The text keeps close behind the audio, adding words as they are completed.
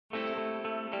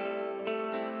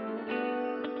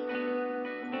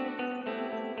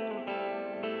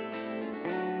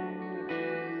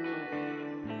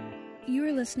You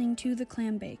are listening to The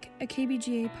Clam Bake, a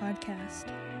KBGA podcast.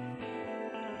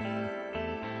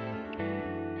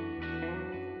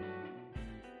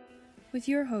 With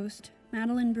your host,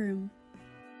 Madeline Broom.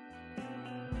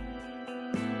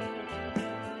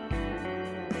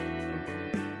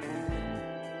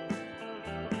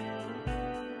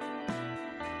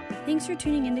 Thanks for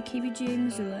tuning into KBGA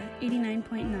Missoula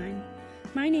 89.9.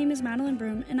 My name is Madeline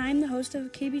Broom, and I am the host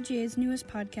of KBGA's newest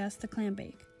podcast, The Clam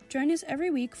Bake. Join us every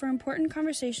week for important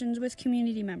conversations with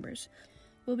community members.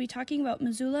 We'll be talking about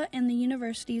Missoula and the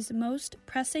university's most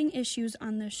pressing issues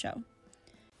on this show.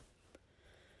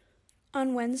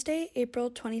 On Wednesday,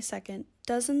 April 22nd,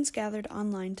 dozens gathered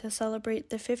online to celebrate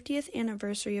the 50th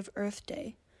anniversary of Earth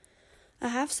Day. A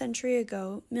half-century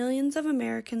ago, millions of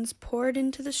Americans poured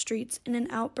into the streets in an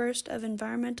outburst of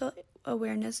environmental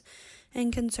awareness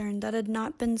and concern that had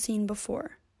not been seen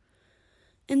before.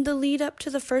 In the lead up to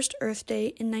the first Earth Day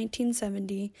in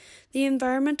 1970, the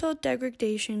environmental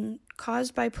degradation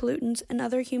caused by pollutants and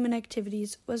other human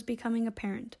activities was becoming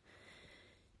apparent.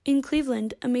 In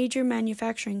Cleveland, a major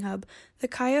manufacturing hub, the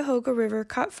Cuyahoga River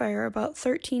caught fire about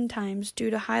 13 times due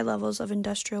to high levels of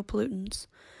industrial pollutants.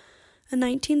 A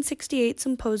 1968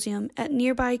 symposium at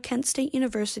nearby Kent State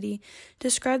University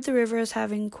described the river as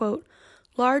having, quote,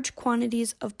 large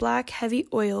quantities of black heavy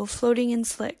oil floating in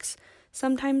slicks,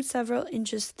 sometimes several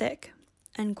inches thick,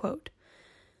 end quote.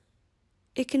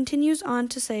 It continues on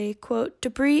to say, quote,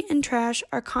 debris and trash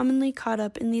are commonly caught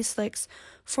up in these slicks,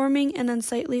 forming an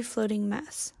unsightly floating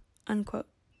mess, unquote.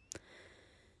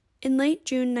 In late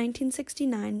June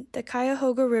 1969, the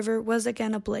Cuyahoga River was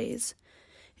again ablaze.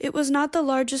 It was not the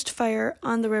largest fire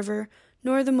on the river,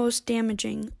 nor the most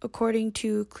damaging, according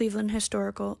to Cleveland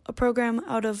Historical, a program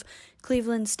out of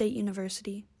Cleveland State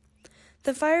University.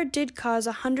 The fire did cause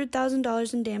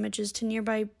 $100,000 in damages to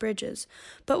nearby bridges,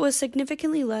 but was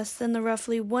significantly less than the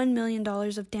roughly $1 million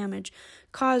of damage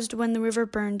caused when the river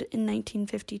burned in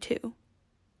 1952.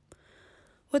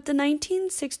 What the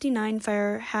 1969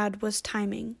 fire had was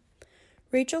timing.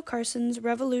 Rachel Carson's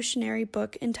revolutionary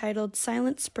book entitled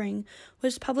Silent Spring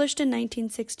was published in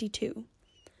 1962.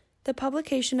 The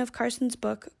publication of Carson's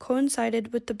book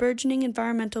coincided with the burgeoning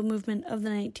environmental movement of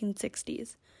the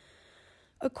 1960s.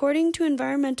 According to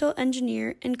environmental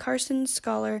engineer and Carson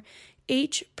scholar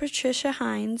H. Patricia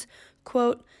Hines,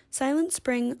 quote, Silent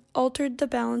Spring altered the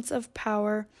balance of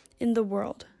power in the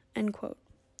world, end quote.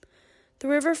 The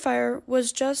river fire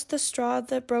was just the straw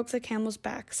that broke the camel's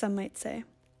back, some might say.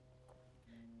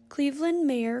 Cleveland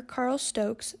Mayor Carl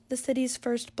Stokes, the city's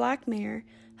first black mayor,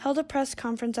 held a press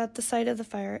conference at the site of the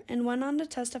fire and went on to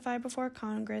testify before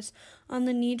Congress on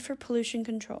the need for pollution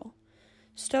control.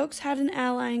 Stokes had an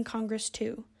ally in Congress,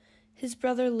 too, his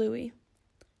brother Louis.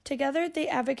 Together, they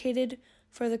advocated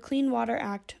for the Clean Water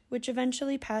Act, which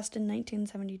eventually passed in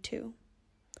 1972.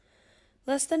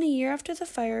 Less than a year after the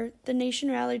fire, the nation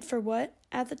rallied for what,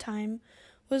 at the time,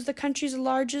 was the country's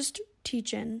largest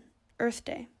teach-in, Earth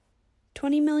Day.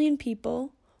 20 million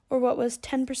people, or what was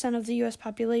 10% of the U.S.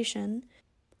 population.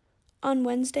 On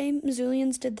Wednesday,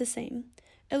 Missoulians did the same.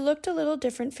 It looked a little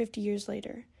different 50 years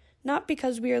later. Not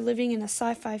because we are living in a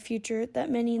sci-fi future that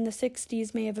many in the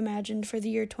 60s may have imagined for the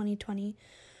year 2020,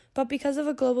 but because of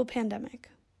a global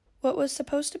pandemic. What was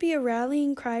supposed to be a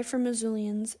rallying cry for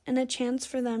Missoulians and a chance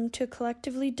for them to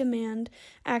collectively demand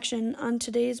action on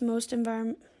today's most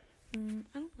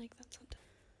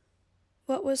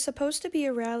What was supposed to be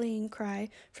a rallying cry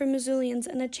for Missoulians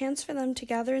and a chance for them to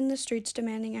gather in the streets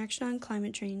demanding action on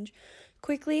climate change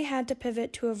quickly had to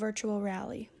pivot to a virtual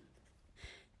rally.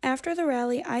 After the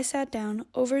rally, I sat down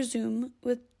over Zoom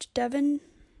with Devin.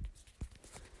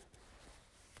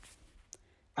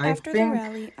 Devin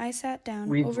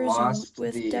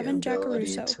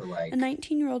Jacaruso, a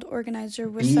 19-year-old organizer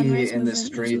with Sunrise Movement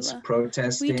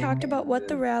Missoula. We talked about what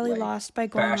the rally lost by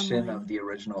going fashion online. Of the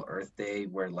original Earth Day,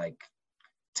 where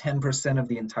 10% of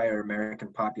the entire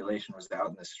American population was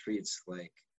out in the streets.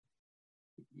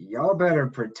 Y'all better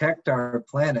protect our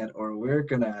planet or we're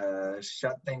gonna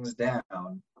shut things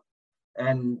down.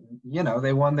 And,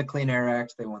 they won the Clean Air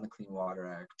Act, they won the Clean Water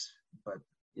Act. But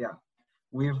yeah,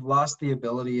 we've lost the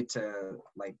ability to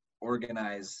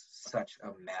organize such a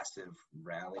massive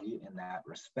rally in that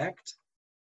respect.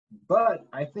 But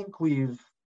I think we've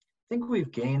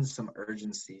gained some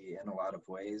urgency in a lot of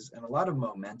ways and a lot of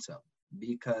momentum,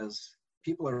 because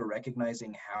people are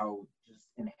recognizing how just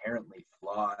inherently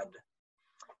flawed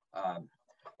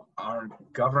our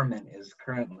government is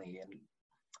currently, and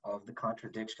all of the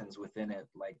contradictions within it.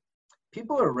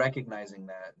 People are recognizing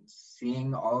that,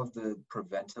 seeing all of the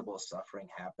preventable suffering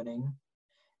happening,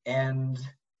 and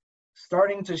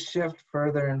starting to shift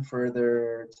further and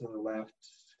further to the left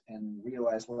and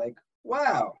realized, like,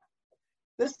 wow,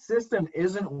 this system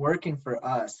isn't working for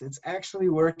us. It's actually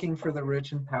working for the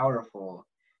rich and powerful.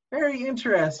 Very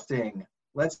interesting.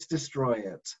 Let's destroy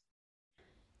it.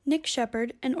 Nick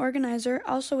Shepard, an organizer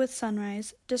also with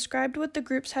Sunrise, described what the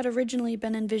groups had originally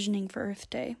been envisioning for Earth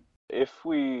Day. If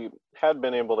we had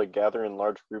been able to gather in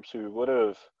large groups, we would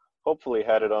have hopefully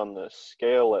had it on the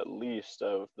scale at least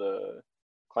of the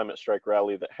climate strike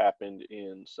rally that happened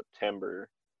in September,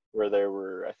 where there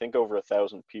were, I think, over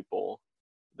 1,000 people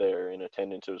there in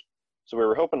attendance. So we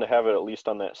were hoping to have it at least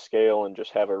on that scale and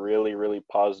just have a really, really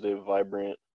positive,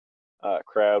 vibrant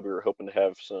crowd. We were hoping to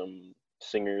have some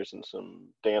singers and some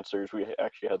dancers we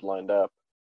actually had lined up,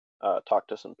 talk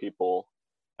to some people,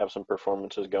 have some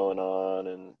performances going on,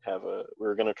 and we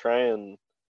were going to try and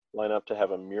line up to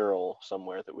have a mural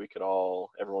somewhere that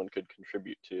everyone could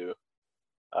contribute to.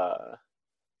 Of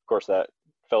course, that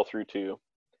fell through too.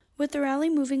 With the rally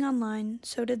moving online,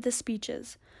 so did the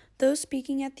speeches. Those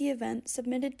speaking at the event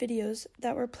submitted videos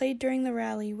that were played during the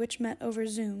rally, which met over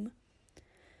Zoom.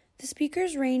 The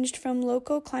speakers ranged from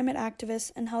local climate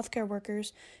activists and healthcare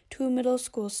workers to a middle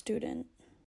school student.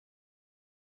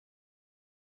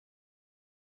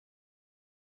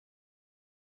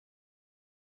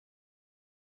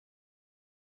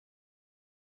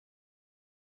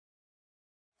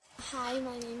 Hi,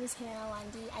 my name is Hannah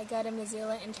Lundy. I go to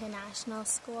Missoula International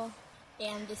School,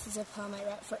 and this is a poem I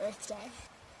wrote for Earth Day.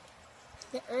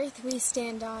 The earth we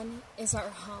stand on is our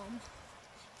home.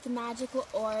 The magical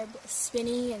orb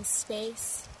spinning in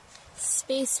space.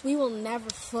 Space we will never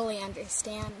fully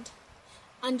understand.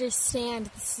 Understand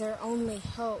this is our only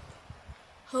hope.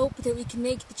 Hope that we can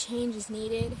make the changes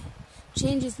needed.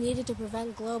 Changes needed to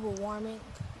prevent global warming.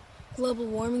 Global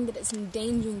warming that is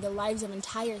endangering the lives of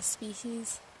entire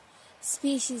species.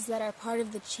 Species that are part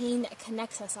of the chain that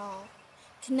connects us all.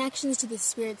 Connections to the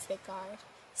spirits that guard.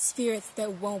 Spirits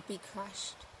that won't be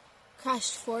crushed.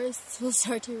 Crushed forests will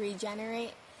start to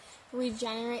regenerate.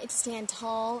 Regenerate to stand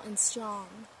tall and strong.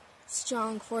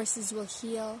 Strong forces will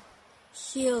heal.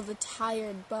 Heal the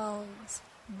tired bones.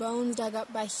 Bones dug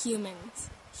up by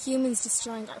humans. Humans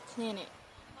destroying our planet.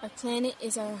 Our planet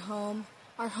is our home.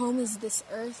 Our home is this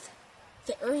earth.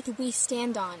 The earth we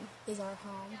stand on is our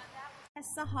home.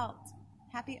 Sahalt,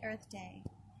 happy Earth Day.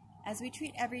 As we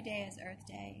treat every day as Earth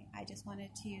Day, I just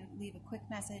wanted to leave a quick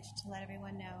message to let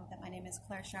everyone know that my name is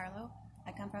Claire Charlot.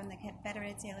 I come from the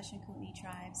Confederate Salish and Kootenai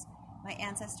tribes. My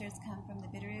ancestors come from the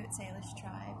Bitterroot Salish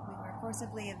tribe. We were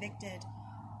forcibly evicted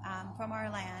from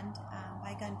our land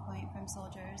by gunpoint from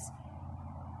soldiers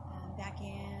back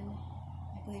in,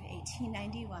 I believe,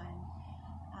 1891.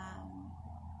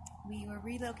 We were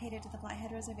relocated to the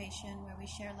Flathead Reservation, where we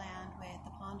share land with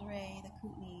the Pend Oreille, the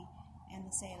Kootenai, and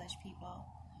the Salish people.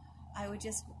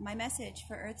 My message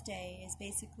for Earth Day is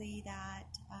basically that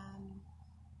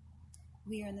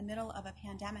we are in the middle of a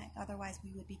pandemic, otherwise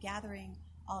we would be gathering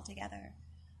all together.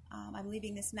 I'm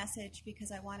leaving this message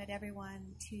because I wanted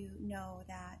everyone to know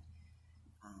that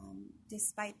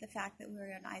despite the fact that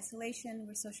we're in isolation,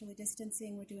 we're socially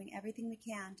distancing, we're doing everything we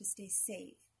can to stay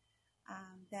safe.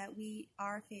 That we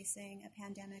are facing a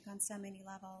pandemic on so many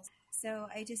levels. So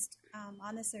I just,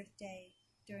 on this Earth Day,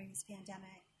 during this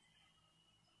pandemic,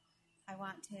 I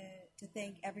want to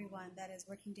thank everyone that is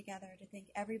working together, to thank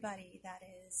everybody that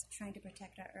is trying to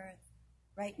protect our Earth.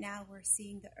 Right now, we're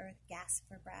seeing the Earth gasp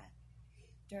for breath.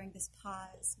 During this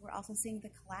pause, we're also seeing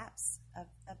the collapse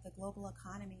of the global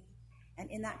economy.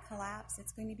 And in that collapse,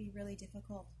 it's going to be really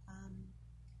difficult.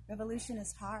 Revolution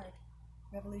is hard.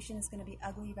 Revolution is going to be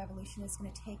ugly. Revolution is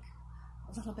going to take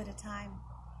a little bit of time,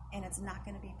 and it's not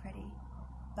going to be pretty.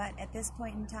 But at this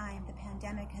point in time, the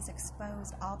pandemic has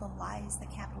exposed all the lies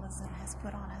that capitalism has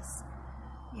put on us.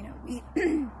 You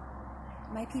know,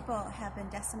 my people have been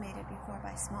decimated before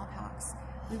by smallpox.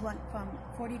 We went from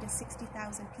 40 to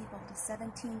 60,000 people to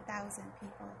 17,000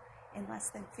 people in less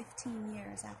than 15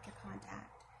 years after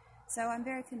contact. So I'm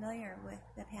very familiar with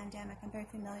the pandemic. I'm very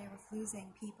familiar with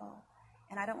losing people.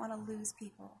 And I don't want to lose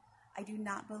people. I do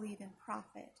not believe in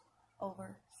profit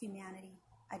over humanity.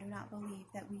 I do not believe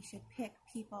that we should pick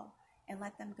people and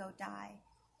let them go die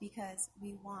because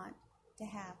we want to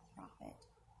have profit.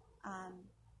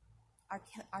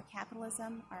 Our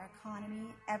capitalism, our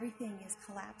economy, everything is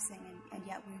collapsing, and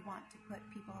yet we want to put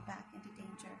people back into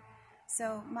danger.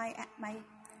 So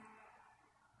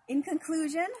in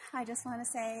conclusion, I just want to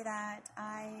say that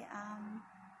I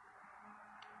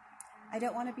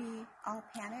don't want to be all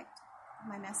panicked.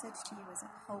 My message to you is of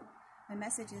hope. My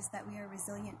message is that we are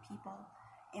resilient people.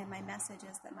 And my message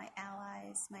is that my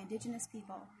allies, my indigenous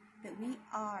people, that we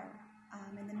are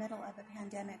in the middle of a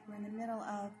pandemic. We're in the middle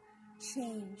of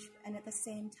change. And at the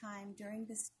same time, during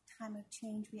this time of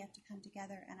change, we have to come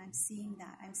together, and I'm seeing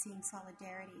that. I'm seeing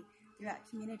solidarity throughout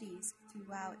communities,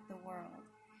 throughout the world.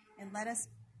 And let us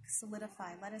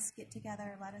solidify, let us get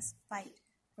together, let us fight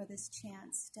for this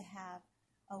chance to have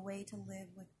a way to live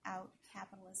without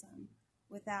capitalism,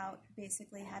 without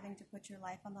basically having to put your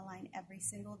life on the line every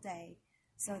single day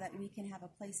so that we can have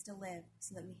a place to live,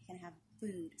 so that we can have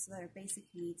food, so that our basic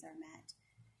needs are met.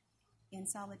 In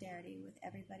solidarity with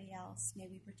everybody else, may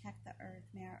we protect the earth,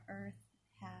 may our earth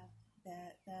have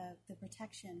the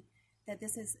protection, that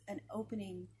this is an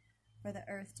opening for the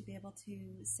earth to be able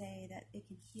to say that it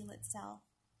can heal itself.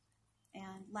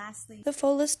 And lastly, the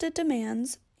full listed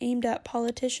demands aimed at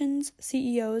politicians,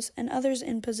 CEOs, and others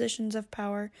in positions of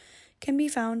power can be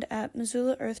found at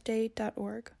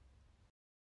MissoulaEarthDay.org.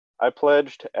 I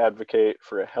pledge to advocate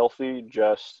for a healthy,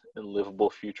 just, and livable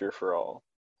future for all.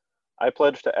 I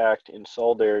pledge to act in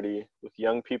solidarity with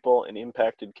young people and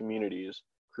impacted communities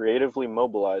creatively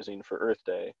mobilizing for Earth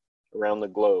Day around the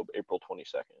globe April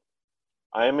 22nd.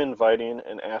 I am inviting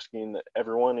and asking that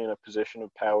everyone in a position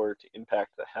of power to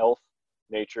impact the health,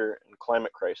 nature, and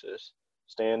climate crisis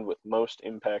stand with most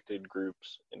impacted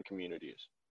groups and communities.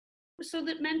 So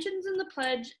that mentions in the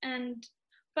pledge,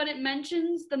 but it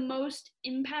mentions the most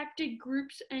impacted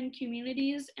groups and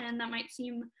communities, and that might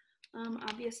seem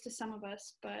obvious to some of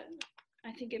us, but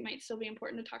I think it might still be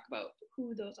important to talk about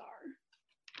who those are.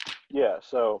 Yeah,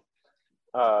 so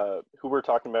who we're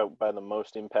talking about by the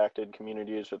most impacted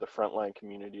communities or the frontline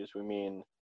communities, we mean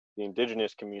the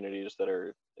indigenous communities that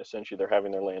are essentially, they're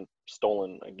having their land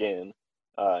stolen again,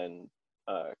 and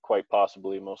quite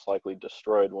possibly most likely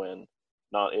destroyed when,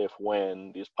 not if,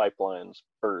 when these pipelines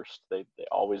burst. They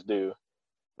always do.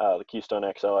 The Keystone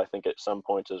XL, I think at some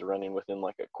points is running within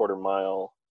like a quarter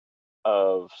mile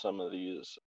of some of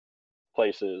these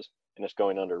places, and it's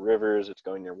going under rivers, it's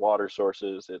going near water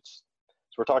sources. So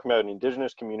we're talking about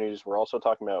indigenous communities. We're also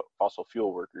talking about fossil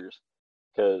fuel workers,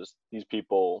 because these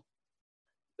people,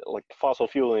 like the fossil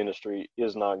fuel industry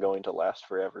is not going to last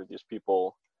forever. These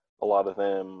people, a lot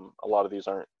of these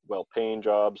aren't well-paying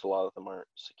jobs. A lot of them aren't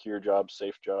secure jobs,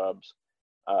 safe jobs.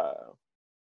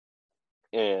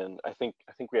 And I think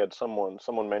we had someone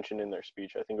mentioned in their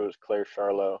speech, I think it was Claire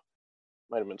Charlo,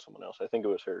 might have been someone else. I think it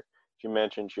was her. She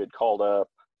mentioned she had called up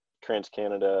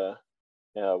TransCanada,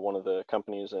 one of the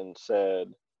companies, and said,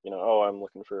 oh, I'm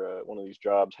looking for one of these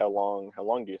jobs. How long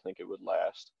do you think it would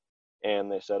last?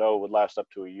 And they said, oh, it would last up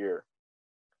to a year.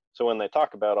 So when they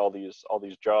talk about all these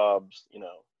jobs,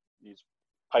 these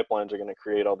pipelines are going to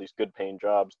create all these good paying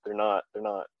jobs. They're not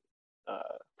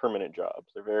permanent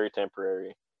jobs. They're very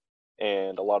temporary.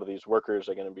 And a lot of these workers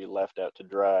are going to be left out to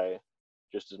dry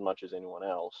just as much as anyone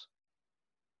else.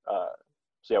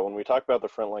 So yeah, when we talk about the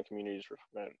frontline communities,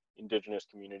 indigenous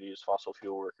communities, fossil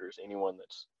fuel workers, anyone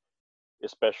that's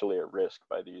especially at risk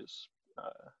by these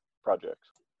projects.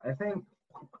 I think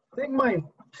my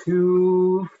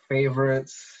two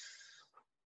favorites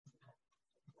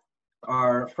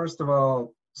are, first of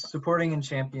all, supporting and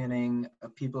championing a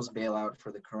people's bailout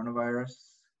for the coronavirus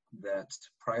that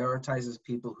prioritizes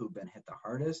people who've been hit the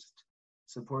hardest,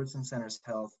 supports and centers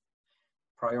health,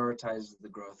 prioritizes the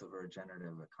growth of a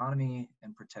regenerative economy,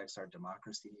 and protects our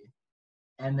democracy.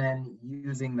 And then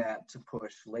using that to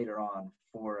push later on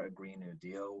for a Green New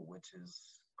Deal, which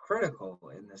is critical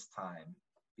in this time,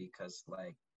 because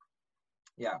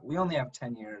we only have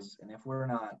 10 years, and if we're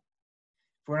not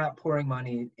pouring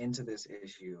money into this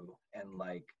issue and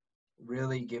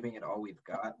really giving it all we've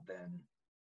got, then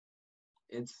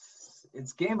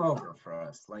it's game over for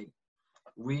us.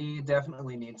 We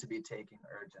definitely need to be taking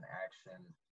urgent action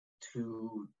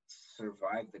to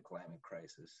survive the climate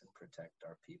crisis and protect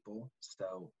our people.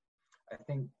 So I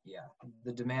think,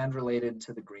 the demand related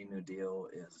to the Green New Deal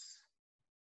is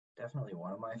definitely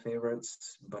one of my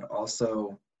favorites, but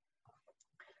also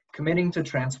committing to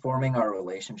transforming our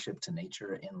relationship to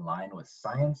nature in line with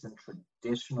science and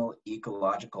traditional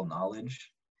ecological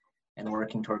knowledge, and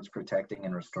working towards protecting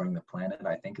and restoring the planet,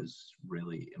 I think is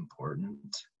really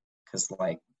important. Because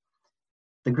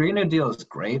the Green New Deal is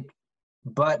great,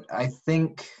 but I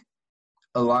think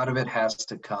a lot of it has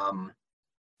to come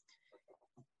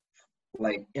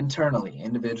internally,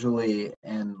 individually,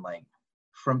 and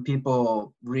from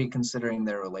people reconsidering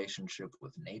their relationship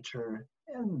with nature,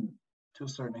 and to a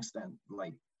certain extent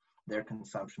their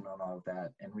consumption and all of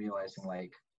that, and realizing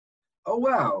oh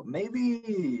wow,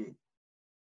 maybe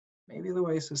the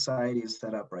way society is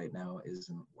set up right now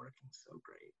isn't working so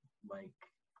great.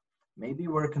 Maybe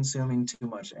we're consuming too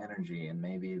much energy, and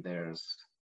maybe there's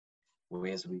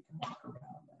ways we can work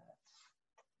around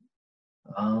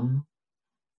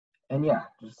that. And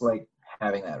just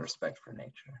having that respect for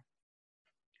nature.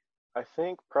 I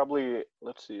think probably,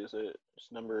 let's see, it's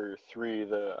number 3,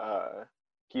 the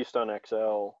Keystone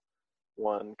XL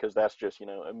one, because that's just,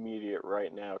 immediate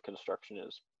right now. Construction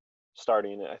is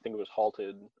starting. I think it was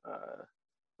halted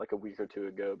like a week or two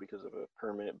ago because of a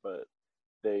permit, but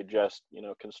they just,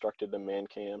 constructed the man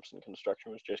camps and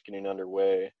construction was just getting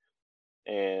underway,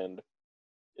 and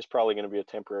it's probably going to be a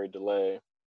temporary delay.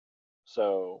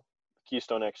 So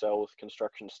Keystone XL with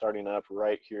construction starting up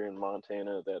right here in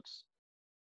Montana, that's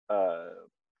a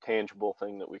tangible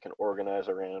thing that we can organize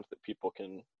around, that people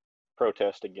can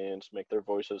protest against, make their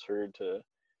voices heard to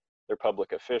their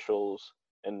public officials,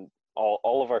 and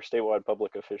all of our statewide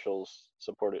public officials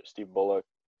support it. Steve Bullock,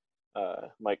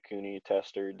 Mike Cooney,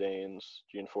 Tester, Daines,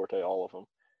 Gianforte, all of them.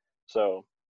 So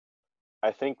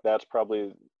I think that's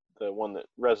probably the one that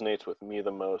resonates with me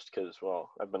the most because, well,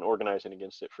 I've been organizing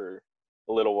against it for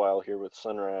a little while here with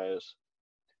Sunrise,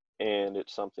 and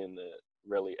it's something that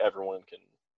really everyone can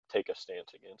take a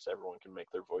stance against. Everyone can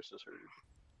make their voices heard.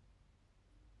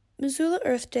 Missoula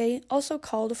Earth Day also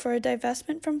called for a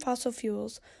divestment from fossil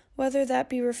fuels, whether that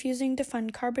be refusing to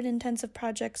fund carbon-intensive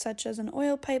projects such as an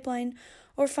oil pipeline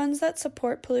or funds that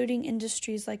support polluting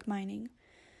industries like mining.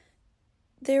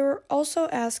 They were also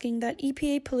asking that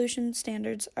EPA pollution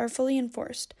standards are fully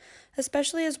enforced,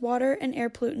 especially as water and air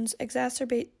pollutants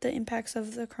exacerbate the impacts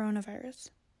of the coronavirus.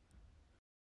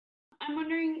 I'm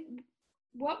wondering,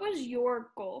 what was your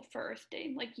goal for Earth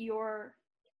Day? Like your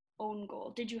own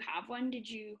goal? Did you have one? Did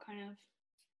you kind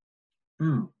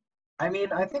of... I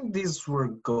mean, I think these were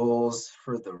goals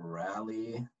for the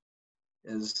rally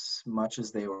as much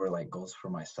as they were like goals for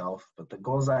myself. But the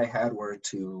goals I had were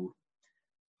to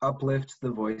uplift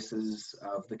the voices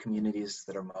of the communities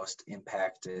that are most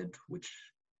impacted, which,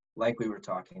 like we were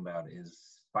talking about,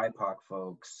 is BIPOC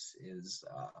folks, is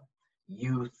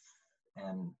youth,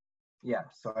 and yeah,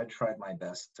 so I tried my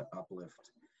best to uplift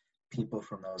people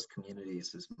from those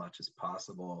communities as much as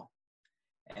possible.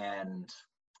 And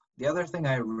the other thing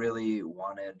I really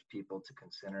wanted people to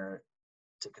consider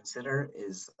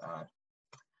is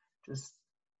just,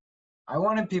 I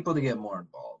wanted people to get more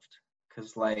involved,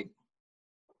 because like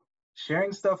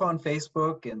sharing stuff on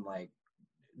Facebook and like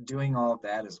doing all of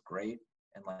that is great,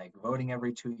 and like voting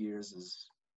every 2 years is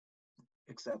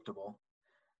acceptable,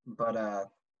 but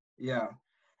yeah,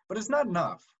 but it's not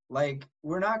enough. Like,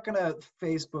 we're not gonna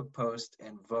Facebook post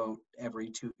and vote every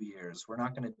 2 years. We're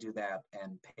not gonna do that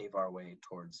and pave our way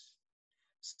towards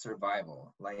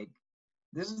survival. Like,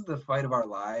 this is the fight of our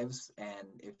lives, and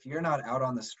if you're not out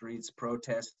on the streets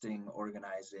protesting,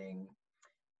 organizing,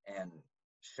 and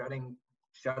shutting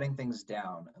things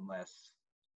down unless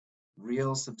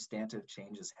real substantive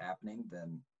change is happening,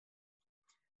 then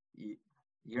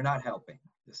you're not helping,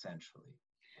 essentially.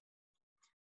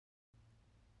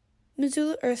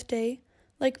 Missoula Earth Day,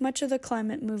 like much of the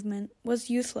climate movement, was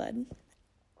youth-led.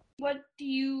 What do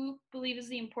you believe is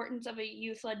the importance of a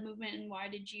youth-led movement, and why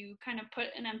did you kind of put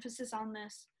an emphasis on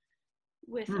this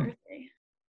with Earth Day?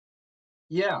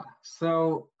 Yeah,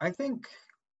 so I think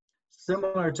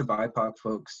similar to BIPOC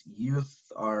folks, youth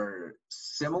are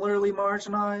similarly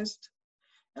marginalized.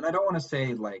 And I don't want to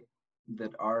say like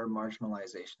that our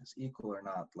marginalization is equal or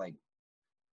not. Like,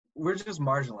 we're just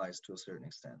marginalized to a certain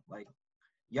extent. Like,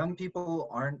 young people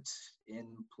aren't in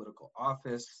political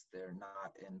office. They're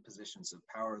not in positions of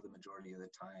power the majority of the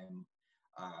time.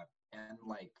 And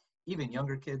like, even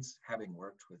younger kids, having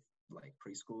worked with like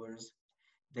preschoolers,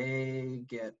 they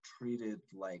get treated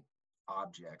like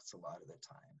objects a lot of the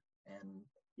time. And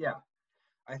yeah,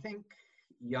 I think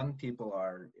young people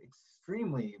are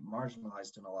extremely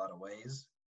marginalized in a lot of ways.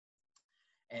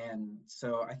 And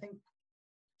so I think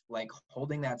like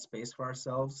holding that space for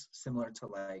ourselves, similar to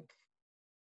like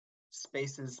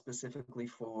spaces specifically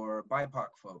for BIPOC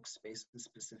folks, spaces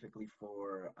specifically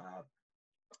for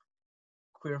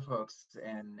queer folks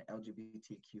and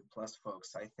LGBTQ plus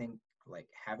folks, I think like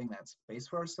having that space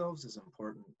for ourselves is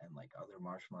important, and like other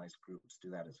marginalized groups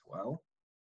do that as well.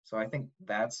 So I think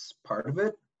that's part of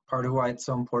it, part of why it's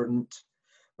so important,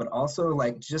 but also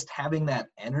like just having that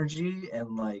energy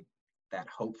and like that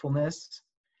hopefulness.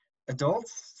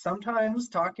 Adults, sometimes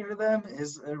talking to them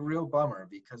is a real bummer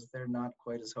because they're not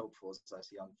quite as hopeful as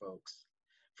us young folks,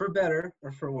 for better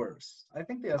or for worse. I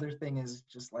think the other thing is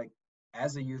just like,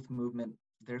 as a youth movement,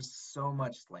 there's so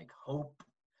much like hope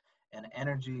and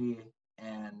energy,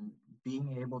 and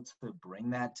being able to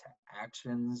bring that to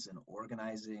actions and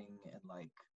organizing, and like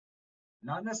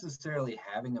not necessarily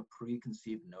having a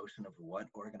preconceived notion of what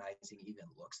organizing even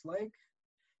looks like,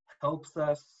 helps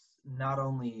us not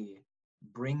only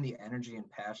bring the energy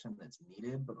and passion that's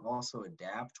needed, but also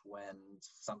adapt when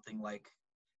something like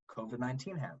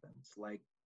COVID-19 happens. Like,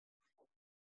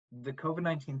 the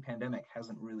COVID-19 pandemic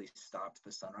hasn't really stopped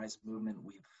the Sunrise movement.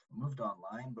 We've moved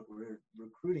online, but we're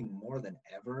recruiting more than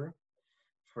ever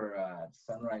for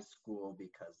Sunrise School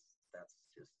because that's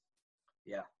just,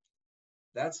 yeah,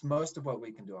 that's most of what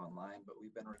we can do online, but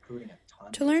we've been recruiting a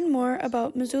ton. To learn more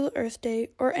about Missoula Earth Day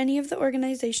or any of the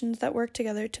organizations that work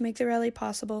together to make the rally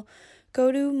possible,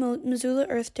 go to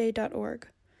MissoulaEarthDay.org.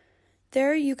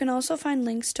 There you can also find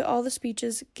links to all the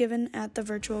speeches given at the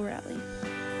virtual rally.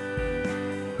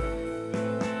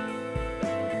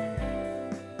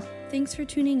 Thanks for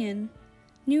tuning in.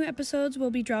 New episodes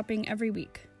will be dropping every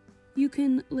week. You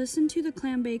can listen to the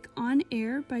Clam Bake on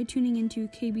air by tuning into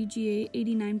KBGA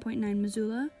 89.9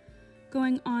 Missoula,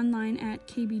 going online at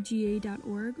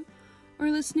kbga.org,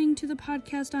 or listening to the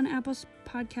podcast on Apple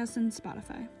Podcasts and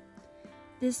Spotify.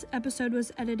 This episode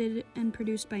was edited and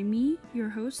produced by me, your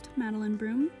host, Madeline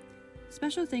Broom.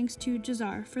 Special thanks to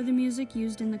Jazar for the music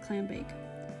used in the Clam Bake.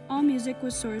 All music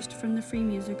was sourced from the Free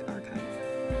Music Archive.